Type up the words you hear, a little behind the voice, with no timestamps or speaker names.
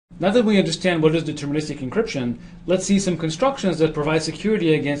Now that we understand what is deterministic encryption, let's see some constructions that provide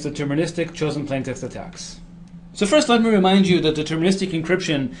security against deterministic chosen plaintext attacks. So first, let me remind you that deterministic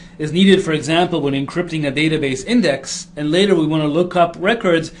encryption is needed, for example, when encrypting a database index, and later we want to look up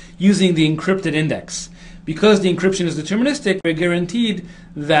records using the encrypted index. Because the encryption is deterministic, we're guaranteed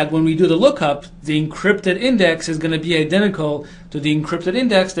that when we do the lookup, the encrypted index is going to be identical to the encrypted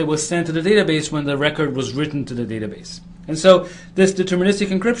index that was sent to the database when the record was written to the database. And so this deterministic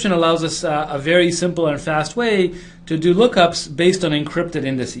encryption allows us a very simple and fast way to do lookups based on encrypted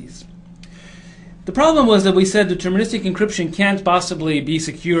indices. The problem was that we said deterministic encryption can't possibly be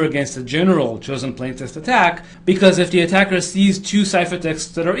secure against a general chosen plaintext attack, because if the attacker sees two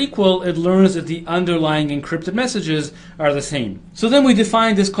ciphertexts that are equal, it learns that the underlying encrypted messages are the same. So then we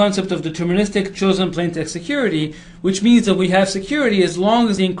define this concept of deterministic chosen plaintext security, which means that we have security as long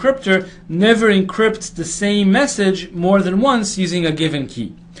as the encryptor never encrypts the same message more than once using a given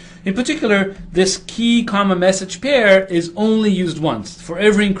key. In particular, this key comma message pair is only used once. For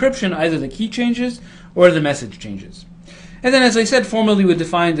every encryption, either the key changes or the message changes. And then, as I said, formally we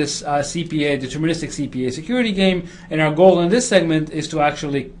define this CPA, deterministic CPA security game, and our goal in this segment is to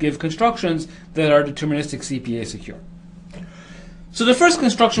actually give constructions that are deterministic CPA secure. So the first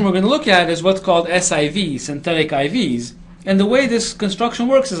construction we're going to look at is what's called SIV, synthetic IVs, and the way this construction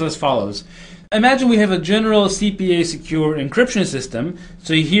works is as follows. Imagine we have a general CPA secure encryption system.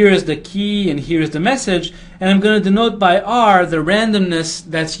 So here is the key and here is the message, and I'm going to denote by R the randomness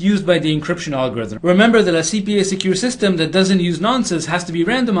that's used by the encryption algorithm. Remember that a CPA secure system that doesn't use nonces has to be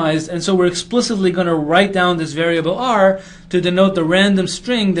randomized, and so we're explicitly going to write down this variable R to denote the random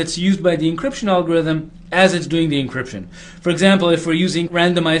string that's used by the encryption algorithm as it's doing the encryption. For example, if we're using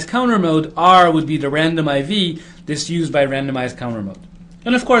randomized counter mode, R would be the random IV that's used by randomized counter mode.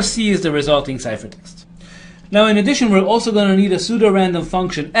 And of course, C is the resulting ciphertext. Now, in addition, we're also going to need a pseudo-random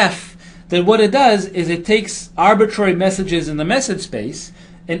function f that what it does is it takes arbitrary messages in the message space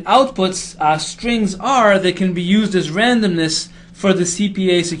and outputs strings R that can be used as randomness for the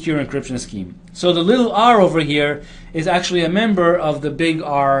CPA secure encryption scheme. So the little r over here is actually a member of the big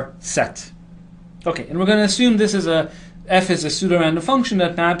R set. Okay, and we're going to assume this is f is a pseudo-random function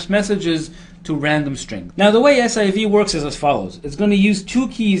that maps messages to random string. Now the way SIV works is as follows. It's going to use two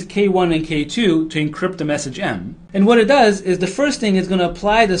keys K1 and K2 to encrypt the message M. And what it does is the first thing is going to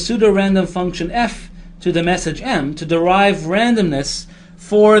apply the pseudo-random function f to the message M to derive randomness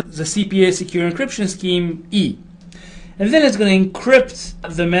for the CPA secure encryption scheme E. And then it's going to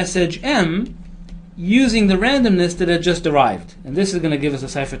encrypt the message M using the randomness that it just derived. And this is going to give us a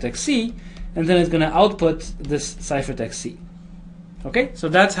ciphertext C, and then it's going to output this ciphertext C. Okay, so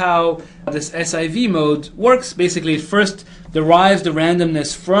that's how this SIV mode works. Basically, it first derives the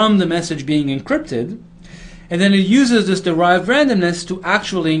randomness from the message being encrypted, and then it uses this derived randomness to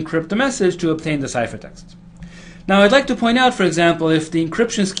actually encrypt the message to obtain the ciphertext. Now, I'd like to point out, for example, if the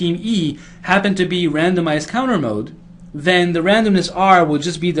encryption scheme E happened to be randomized counter mode, then the randomness R would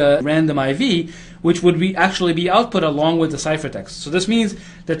just be the random IV, which would actually be output along with the ciphertext. So this means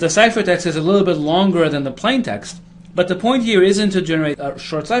that the ciphertext is a little bit longer than the plaintext. But the point here isn't to generate a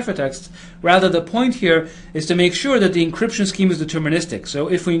short ciphertext. Rather, the point here is to make sure that the encryption scheme is deterministic. So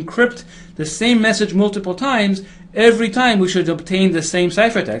if we encrypt the same message multiple times, every time we should obtain the same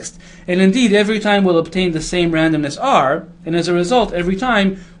ciphertext. And indeed, every time we'll obtain the same randomness R. And as a result, every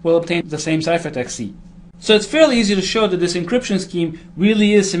time we'll obtain the same ciphertext C. So it's fairly easy to show that this encryption scheme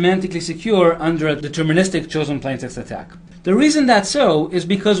really is semantically secure under a deterministic chosen plaintext attack. The reason that's so is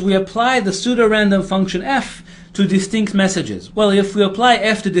because we apply the pseudo-random function f to distinct messages. Well, if we apply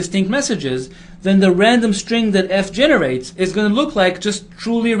f to distinct messages, then the random string that f generates is going to look like just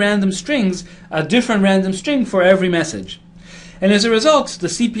truly random strings, a different random string for every message. And as a result, the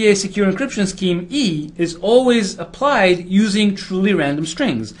CPA secure encryption scheme E is always applied using truly random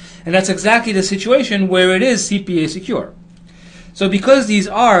strings. And that's exactly the situation where it is CPA secure. So because these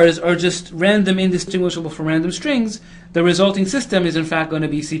R's are just random indistinguishable from random strings, the resulting system is in fact going to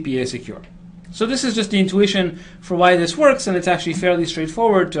be CPA secure. So this is just the intuition for why this works, and it's actually fairly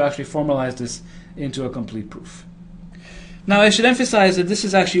straightforward to actually formalize this into a complete proof. Now I should emphasize that this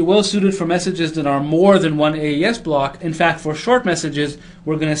is actually well suited for messages that are more than one AES block. In fact, for short messages,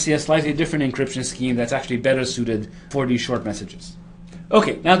 we're going to see a slightly different encryption scheme that's actually better suited for these short messages.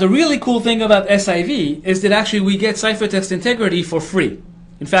 Okay, now the really cool thing about SIV is that actually we get ciphertext integrity for free.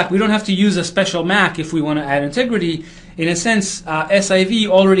 In fact, we don't have to use a special MAC if we want to add integrity. In a sense, SIV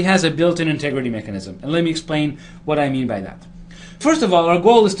already has a built-in integrity mechanism. And let me explain what I mean by that. First of all, our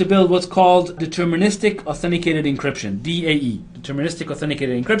goal is to build what's called Deterministic Authenticated Encryption, DAE, Deterministic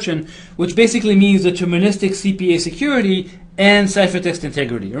Authenticated Encryption, which basically means deterministic CPA security and ciphertext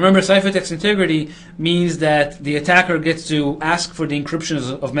integrity. Remember, ciphertext integrity means that the attacker gets to ask for the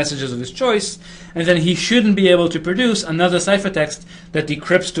encryption of messages of his choice, and then he shouldn't be able to produce another ciphertext that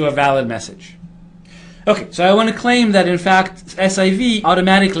decrypts to a valid message. Okay, so I want to claim that in fact SIV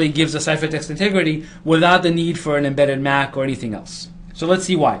automatically gives a ciphertext integrity without the need for an embedded MAC or anything else. So let's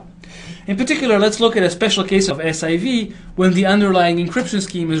see why. In particular, let's look at a special case of SIV when the underlying encryption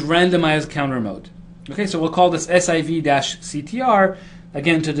scheme is randomized counter mode. Okay, so we'll call this SIV-CTR,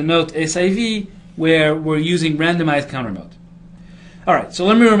 again to denote SIV, where we're using randomized counter mode. Alright, so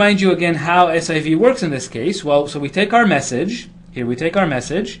let me remind you again how SIV works in this case. Well, so we take our message, here we take our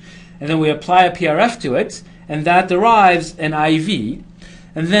message, and then we apply a PRF to it, and that derives an IV.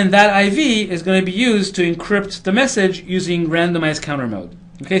 And then that IV is going to be used to encrypt the message using randomized counter mode.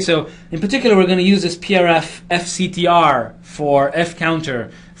 Okay, so in particular, we're going to use this PRF FCTR for F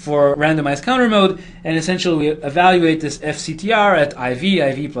counter for randomized counter mode, and essentially we evaluate this FCTR at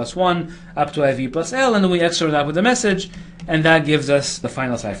IV plus 1, up to IV plus L, and then we XOR that with the message, and that gives us the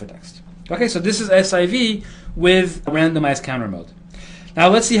final ciphertext. Okay, so this is SIV with randomized counter mode. Now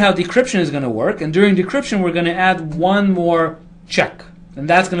let's see how decryption is going to work, and during decryption we're going to add one more check, and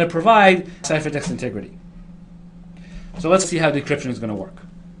that's going to provide ciphertext integrity. So let's see how decryption is going to work.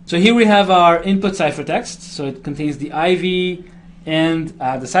 So here we have our input ciphertext, so it contains the IV and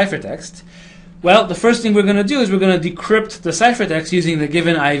the ciphertext. Well, the first thing we're going to do is we're going to decrypt the ciphertext using the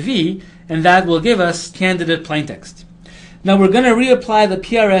given IV, and that will give us candidate plaintext. Now we're going to reapply the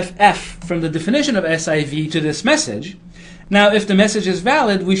PRF-F from the definition of SIV to this message. Now, if the message is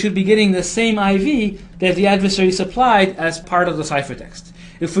valid, we should be getting the same IV that the adversary supplied as part of the ciphertext.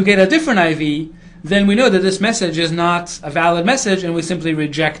 If we get a different IV, then we know that this message is not a valid message, and we simply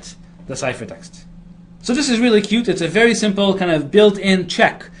reject the ciphertext. So this is really cute. It's a very simple kind of built-in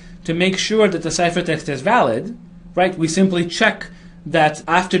check to make sure that the ciphertext is valid, right? We simply check that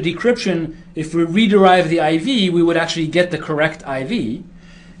after decryption, if we rederive the IV, we would actually get the correct IV.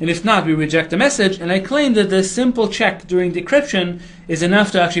 And if not, we reject the message, and I claim that this simple check during decryption is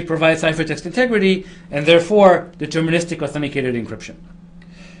enough to actually provide ciphertext integrity, and therefore deterministic authenticated encryption.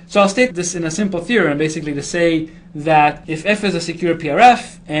 So I'll state this in a simple theorem, basically to say that if F is a secure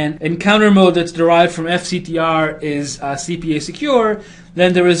PRF, and in counter mode that's derived from FCTR is CPA secure,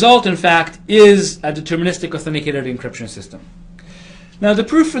 then the result, in fact, is a deterministic authenticated encryption system. Now, the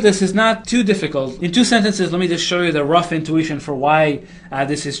proof for this is not too difficult. In 2 sentences, let me just show you the rough intuition for why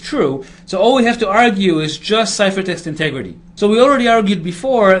this is true. So all we have to argue is just ciphertext integrity. So we already argued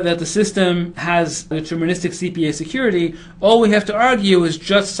before that the system has deterministic CPA security. All we have to argue is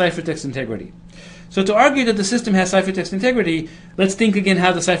just ciphertext integrity. So to argue that the system has ciphertext integrity, let's think again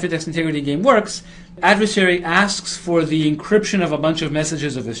how the ciphertext integrity game works. Adversary asks for the encryption of a bunch of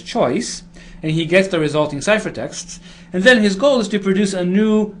messages of his choice, and he gets the resulting ciphertexts, and then his goal is to produce a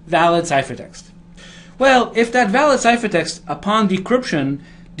new valid ciphertext. Well, if that valid ciphertext, upon decryption,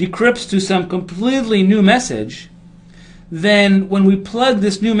 decrypts to some completely new message, then when we plug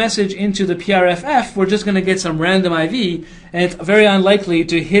this new message into the PRF-F, we're just going to get some random IV, and it's very unlikely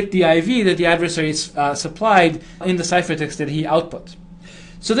to hit the IV that the adversary supplied in the ciphertext that he output.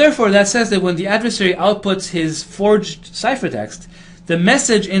 So therefore, that says that when the adversary outputs his forged ciphertext, the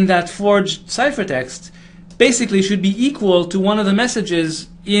message in that forged ciphertext basically should be equal to one of the messages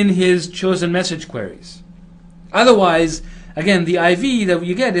in his chosen message queries. Otherwise, again, the IV that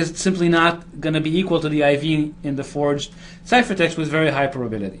you get is simply not going to be equal to the IV in the forged ciphertext with very high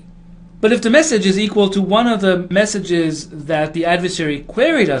probability. But if the message is equal to one of the messages that the adversary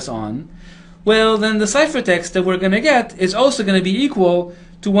queried us on, well, then the ciphertext that we're going to get is also going to be equal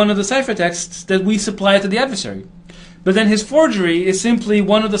to one of the ciphertexts that we supply to the adversary. But then his forgery is simply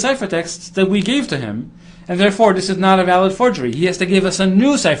one of the ciphertexts that we gave to him, and therefore this is not a valid forgery. He has to give us a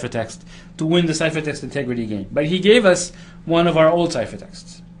new ciphertext to win the ciphertext integrity game. But he gave us one of our old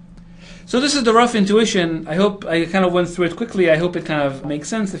ciphertexts. So this is the rough intuition. I hope I kind of went through it quickly. I hope it kind of makes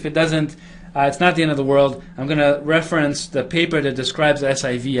sense. If it doesn't, it's not the end of the world. I'm going to reference the paper that describes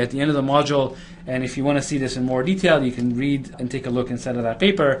SIV at the end of the module, and if you want to see this in more detail, you can read and take a look inside of that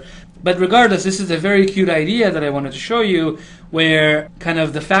paper. But regardless, this is a very cute idea that I wanted to show you, where kind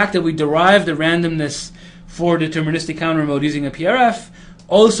of the fact that we derive the randomness for deterministic counter mode using a PRF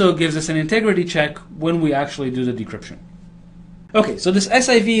also gives us an integrity check when we actually do the decryption. Okay, so this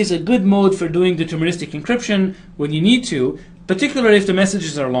SIV is a good mode for doing deterministic encryption when you need to, particularly if the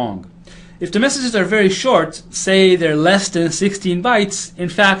messages are long. If the messages are very short, say they're less than 16 bytes, in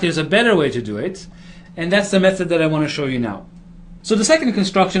fact, there's a better way to do it, and that's the method that I want to show you now. So the second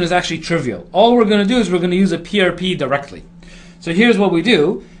construction is actually trivial. All we're going to do is we're going to use a PRP directly. So here's what we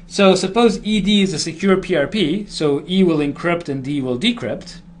do. So suppose ED is a secure PRP, so E will encrypt and D will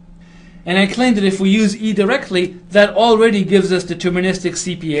decrypt. And I claim that if we use E directly, that already gives us deterministic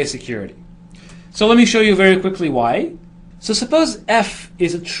CPA security. So let me show you very quickly why. So suppose f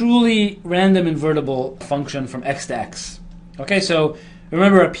is a truly random invertible function from x to x. Okay, so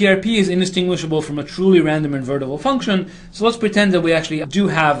remember, a PRP is indistinguishable from a truly random invertible function, so let's pretend that we actually do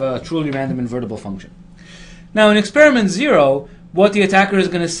have a truly random invertible function. Now in experiment 0, what the attacker is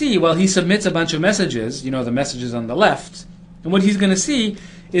going to see, well, he submits a bunch of messages, the messages on the left, and what he's going to see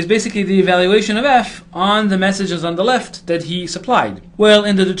is basically the evaluation of f on the messages on the left that he supplied. Well,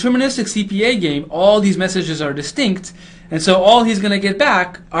 in the deterministic CPA game, all these messages are distinct, and so all he's going to get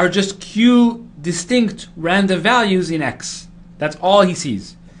back are just q distinct random values in x. That's all he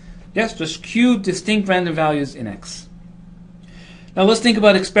sees. Yes, just q distinct random values in x. Now let's think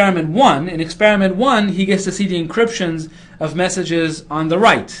about experiment 1. In experiment 1, he gets to see the encryptions of messages on the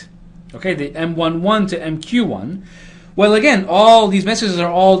right. Okay, the M11 to MQ1. Well, again, all these messages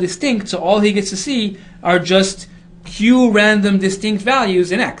are all distinct, so all he gets to see are just q random distinct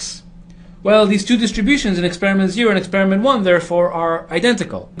values in x. Well, these two distributions in experiment 0 and experiment 1, therefore, are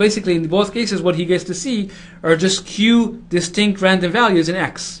identical. Basically, in both cases, what he gets to see are just q distinct random values in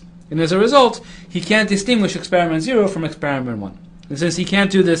x. And as a result, he can't distinguish experiment 0 from experiment 1. And since he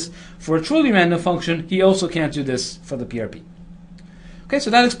can't do this for a truly random function, he also can't do this for the PRP. Okay, so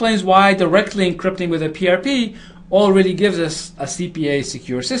that explains why directly encrypting with a PRP already gives us a CPA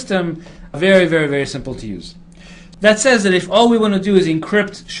secure system, very, very, very simple to use. That says that if all we want to do is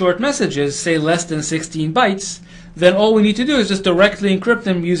encrypt short messages, say less than 16 bytes, then all we need to do is just directly encrypt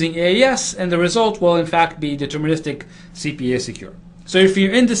them using AES, and the result will in fact be deterministic CPA secure. So if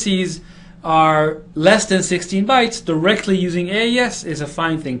your indices are less than 16 bytes, directly using AES is a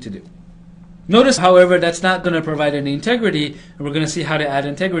fine thing to do. Notice, however, that's not going to provide any integrity, and we're going to see how to add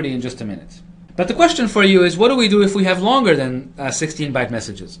integrity in just a minute. But the question for you is, what do we do if we have longer than 16-byte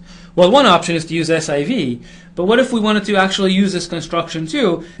messages? Well, one option is to use SIV, but what if we wanted to actually use this construction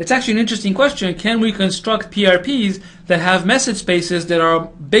too? It's actually an interesting question. Can we construct PRPs that have message spaces that are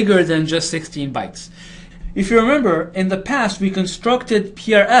bigger than just 16 bytes? If you remember, in the past we constructed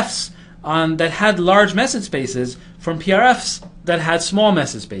PRFs that had large message spaces from PRFs that had small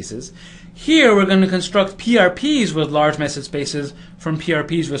message spaces. Here we're going to construct PRPs with large message spaces from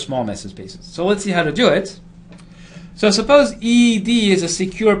PRPs with small message spaces. So let's see how to do it. So suppose ED is a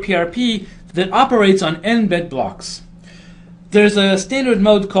secure PRP that operates on n-bit blocks. There's a standard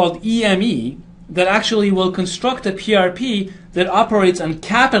mode called EME that actually will construct a PRP that operates on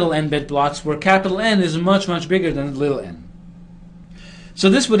capital N-bit blocks where capital N is much, much bigger than little n. So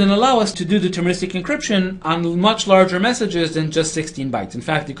this would then allow us to do deterministic encryption on much larger messages than just 16 bytes. In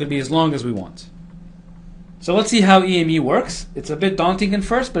fact, it could be as long as we want. So let's see how EME works. It's a bit daunting at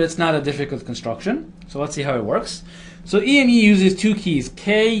first, but it's not a difficult construction. So let's see how it works. So EME uses two keys,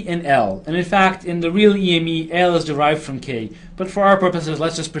 K and L. And in fact, in the real EME, L is derived from K. But for our purposes,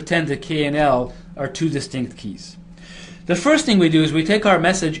 let's just pretend that K and L are two distinct keys. The first thing we do is we take our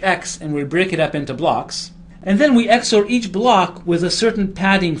message X and we break it up into blocks. And then we XOR each block with a certain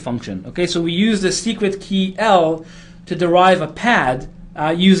padding function. Okay, so we use the secret key L to derive a pad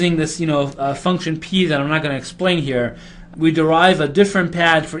using this, function P that I'm not going to explain here. We derive a different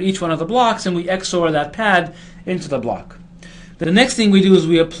pad for each one of the blocks, and we XOR that pad into the block. The next thing we do is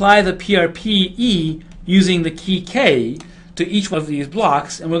we apply the PRP E using the key K to each one of these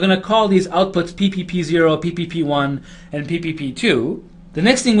blocks, and we're going to call these outputs PPP0, PPP1, and PPP2. The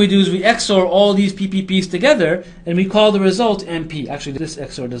next thing we do is we XOR all these PPPs together, and we call the result MP. Actually, this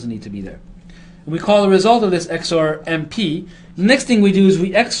XOR doesn't need to be there. And we call the result of this XOR MP. The next thing we do is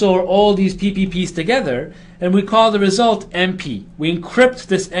we XOR all these PPPs together, and we call the result MP. We encrypt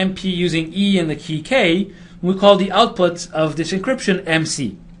this MP using E and the key K, and we call the output of this encryption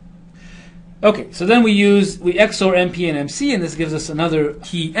MC. Okay, so then we XOR MP and MC, and this gives us another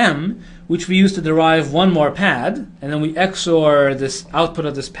key M, which we use to derive one more pad, and then we XOR this output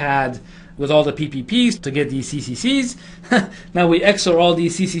of this pad with all the PPPs to get these CCCs. Now we XOR all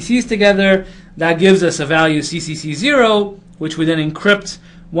these CCCs together. That gives us a value CCC0, which we then encrypt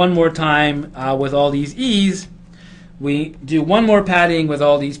one more time with all these E's. We do one more padding with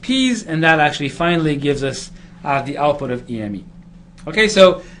all these P's, and that actually finally gives us the output of EME. Okay,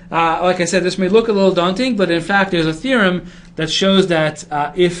 so like I said, this may look a little daunting, but in fact there's a theorem that shows that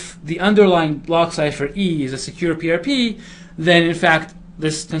if the underlying block cipher E is a secure PRP, then in fact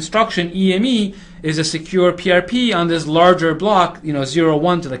this construction EME is a secure PRP on this larger block, 0,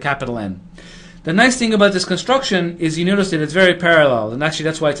 1 to the capital N. The nice thing about this construction is you notice that it's very parallel, and actually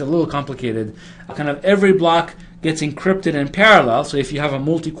that's why it's a little complicated. Kind of every block gets encrypted in parallel, so if you have a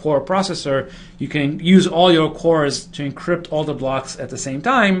multi-core processor, you can use all your cores to encrypt all the blocks at the same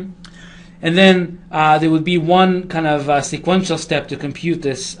time. And then there would be one kind of sequential step to compute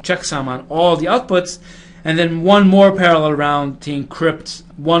this checksum on all the outputs, and then one more parallel round to encrypt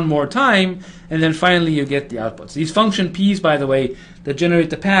one more time, and then finally you get the outputs. These function P's, by the way, that generate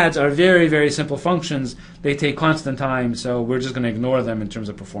the pads are very, very simple functions. They take constant time, so we're just going to ignore them in terms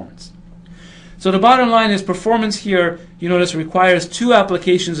of performance. So the bottom line is performance here, you notice, requires 2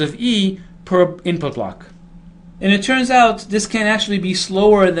 applications of E per input block. And it turns out this can actually be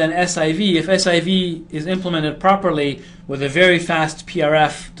slower than SIV. If SIV is implemented properly with a very fast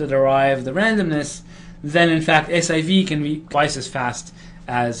PRF to derive the randomness, then in fact SIV can be twice as fast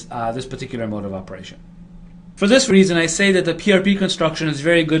as this particular mode of operation. For this reason, I say that the PRP construction is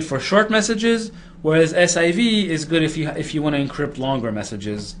very good for short messages, whereas SIV is good if you want to encrypt longer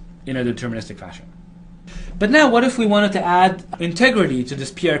messages in a deterministic fashion. But now what if we wanted to add integrity to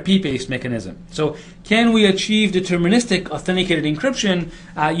this PRP-based mechanism? So can we achieve deterministic authenticated encryption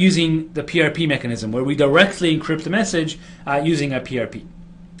using the PRP mechanism, where we directly encrypt the message using a PRP?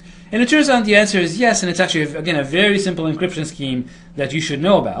 And it turns out the answer is yes, and it's actually, again, a very simple encryption scheme that you should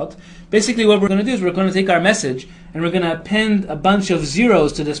know about. Basically what we're going to do is we're going to take our message and we're going to append a bunch of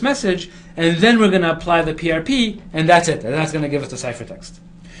zeros to this message, and then we're going to apply the PRP, and that's it. And that's going to give us the ciphertext.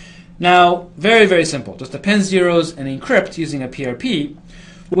 Now, very, very simple. Just append zeros and encrypt using a PRP.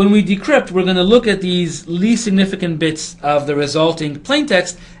 When we decrypt, we're going to look at these least significant bits of the resulting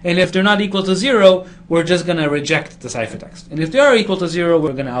plaintext, and if they're not equal to 0, we're just going to reject the ciphertext. And if they are equal to 0,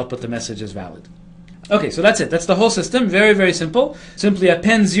 we're going to output the message as valid. Okay, so that's it. That's the whole system. Very, very simple. Simply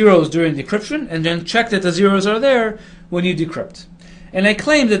append zeros during decryption, and then check that the zeros are there when you decrypt. And I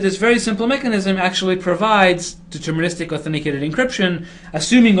claim that this very simple mechanism actually provides deterministic authenticated encryption,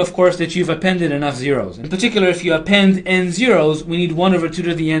 assuming, of course, that you've appended enough zeros. In particular, if you append n zeros, we need 1 over 2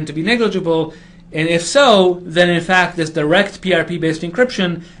 to the n to be negligible. And if so, then in fact, this direct PRP-based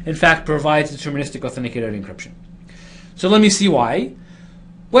encryption, in fact, provides deterministic authenticated encryption. So let me see why.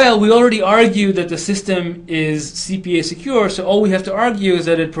 Well, we already argued that the system is CPA secure, so all we have to argue is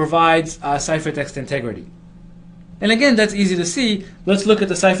that it provides ciphertext integrity. And again, that's easy to see. Let's look at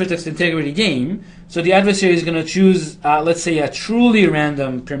the ciphertext integrity game. So the adversary is going to choose, let's say, a truly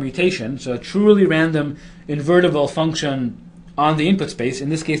random permutation, so a truly random invertible function on the input space. In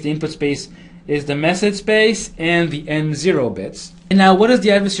this case, the input space is the message space and the n0 bits. And now what does the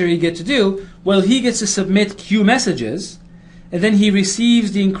adversary get to do? Well, he gets to submit Q messages, and then he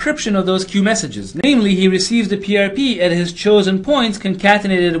receives the encryption of those Q messages. Namely, he receives the PRP at his chosen points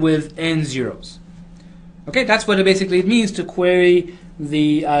concatenated with n zeros. Okay, that's what it basically means to query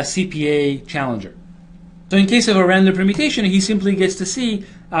the CPA challenger. So in case of a random permutation, he simply gets to see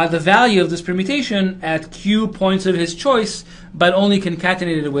the value of this permutation at Q points of his choice, but only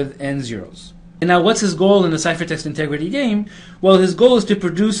concatenated with n zeros. And now what's his goal in the ciphertext integrity game? Well, his goal is to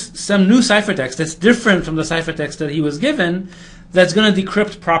produce some new ciphertext that's different from the ciphertext that he was given, that's going to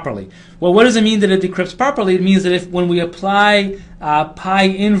decrypt properly. Well, what does it mean that it decrypts properly? It means that if when we apply pi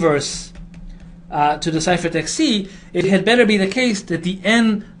inverse to the ciphertext C, it had better be the case that the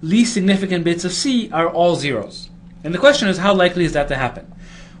n least significant bits of C are all zeros. And the question is, how likely is that to happen?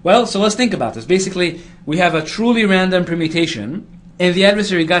 Well, so let's think about this. Basically, we have a truly random permutation, and the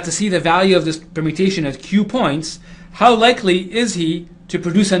adversary got to see the value of this permutation at Q points. How likely is he to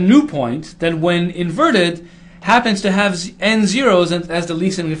produce a new point that, when inverted, happens to have n zeros as the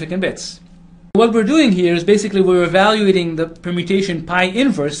least significant bits? What we're doing here is basically we're evaluating the permutation pi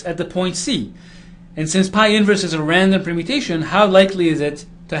inverse at the point C. And since pi inverse is a random permutation, how likely is it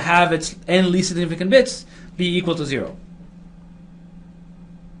to have its n least significant bits be equal to 0?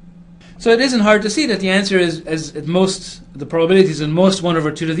 So it isn't hard to see that the answer is, at most, the probability is at most 1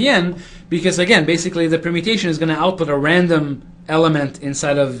 over 2 to the n, because again, basically the permutation is going to output a random element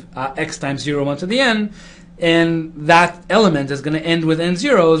inside of x times 0, 1 to the n, and that element is going to end with n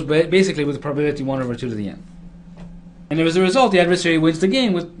zeros, but basically with the probability 1 over 2 to the n. And as a result, the adversary wins the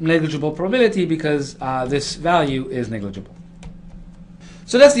game with negligible probability because this value is negligible.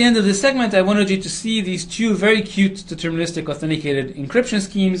 So that's the end of this segment. I wanted you to see these 2 very cute deterministic authenticated encryption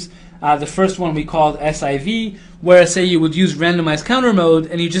schemes. The first one we called SIV, where say you would use randomized counter mode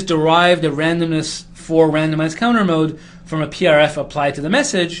and you just derive the randomness for randomized counter mode from a PRF applied to the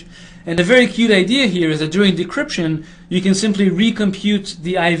message. And the very cute idea here is that during decryption, you can simply recompute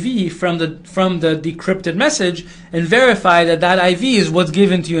the IV from the decrypted message and verify that that IV is what's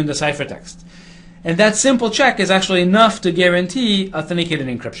given to you in the ciphertext. And that simple check is actually enough to guarantee authenticated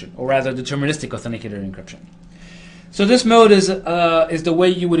encryption, or rather deterministic authenticated encryption. So this mode is the way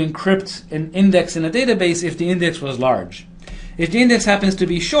you would encrypt an index in a database if the index was large. If the index happens to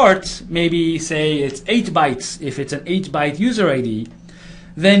be short, maybe say it's 8 bytes, if it's an 8-byte user ID,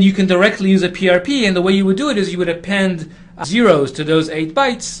 then you can directly use a PRP, and the way you would do it is you would append zeros to those 8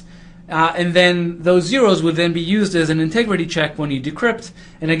 bytes, and then those zeros would then be used as an integrity check when you decrypt.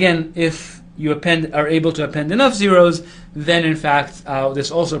 And again, if you are able to append enough zeros, then in fact this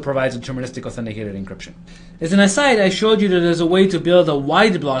also provides deterministic authenticated encryption. As an aside, I showed you that there's a way to build a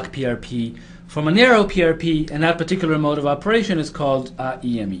wide block PRP from a narrow PRP, and that particular mode of operation is called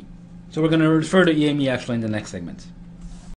EME. So we're going to refer to EME actually in the next segment.